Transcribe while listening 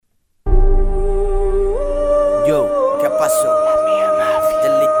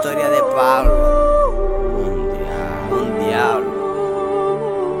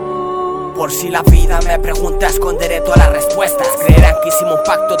Si la vida me pregunta, esconderé todas las respuestas. Creerán que hicimos un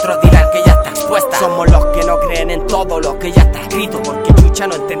pacto, otros dirán que ya está expuesta. Somos los que no creen en todo lo que ya está escrito, porque chucha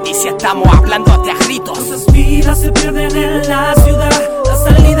no entendí si estamos hablando a gritos. Nuestras vidas se pierden en la ciudad, la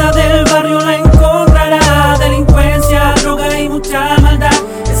salida del barrio la encontrará. Delincuencia, droga y mucha maldad,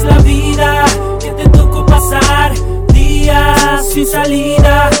 es la vida que te tocó pasar. Días sin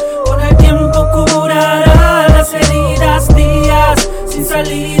salida, con el tiempo curará las heridas. Días sin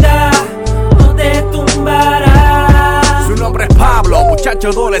salida, no te tumbará. Su nombre es Pablo, muchacho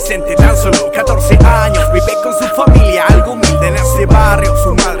adolescente, tan solo 14 años. Vive con su familia, algo humilde en ese barrio.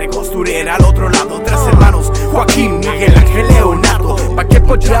 Su madre costurera, al otro lado 3 hermanos, Joaquín, Miguel Ángel, Leonardo. Pa' que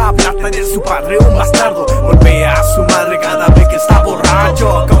podrá hablarte de su padre, un bastardo. Golpea a su madre cada vez que está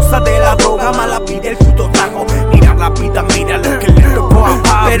borracho. A causa de la droga, mala vida, el puto tajo. Mira la vida, mira lo que le tocó a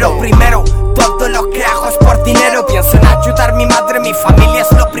Pablo. Pero primero, todo lo que hago es por dinero. Pienso en ayudar a mi madre, mi familia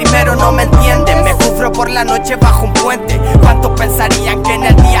es lo primero. No me entienden, me cubro por la noche bajo un puente. ¿Cuántos pensarían que en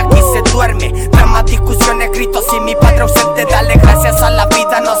el día aquí se duerme? Dramas, discusiones, gritos y mi padre ausente. Dale gracias a la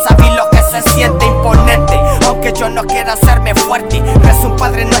vida, no sabí lo que se siente imponente. Aunque yo no quiera hacerme fuerte, es un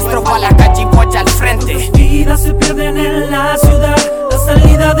padre nuestro, va a la calle y voy al frente. Nuestras vidas se pierden en la ciudad, la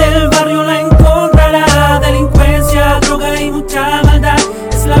salida del barrio la encontrará. Delincuencia, droga y mucha maldad,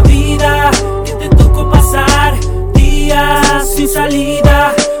 es la vida que te tocó pasar. Días sin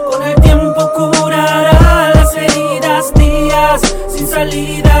salida, con el tiempo curará las heridas. Días sin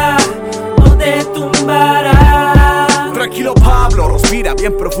salida, no te tumbará. Tranquilo Pablo, respira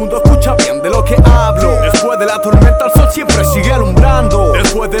bien profundo, escucha bien de lo que hablo. Después de la tormenta el sol siempre sigue alumbrando.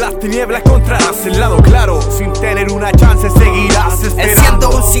 Después de las tinieblas encontrarás el lado claro. Sin tener una chance seguirás esperando. Enciendo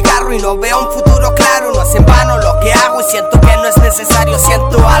un cigarro y no veo un futuro claro. No es en vano lo que hago y siento que no es necesario.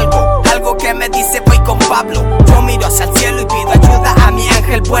 Siento algo que me dice voy con Pablo. Yo miro hacia el cielo y pido ayuda a mi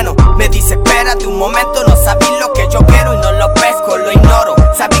ángel bueno. Me dice espérate un momento, no sabí lo que yo quiero y no lo pesco, lo ignoro.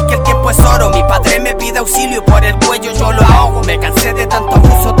 Sabí que el tiempo es oro, mi padre me pide auxilio y por el cuello yo lo ahogo. Me cansé de tanto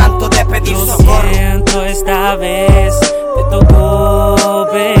abuso, tanto de pedir socorro. Lo siento, esta vez te tocó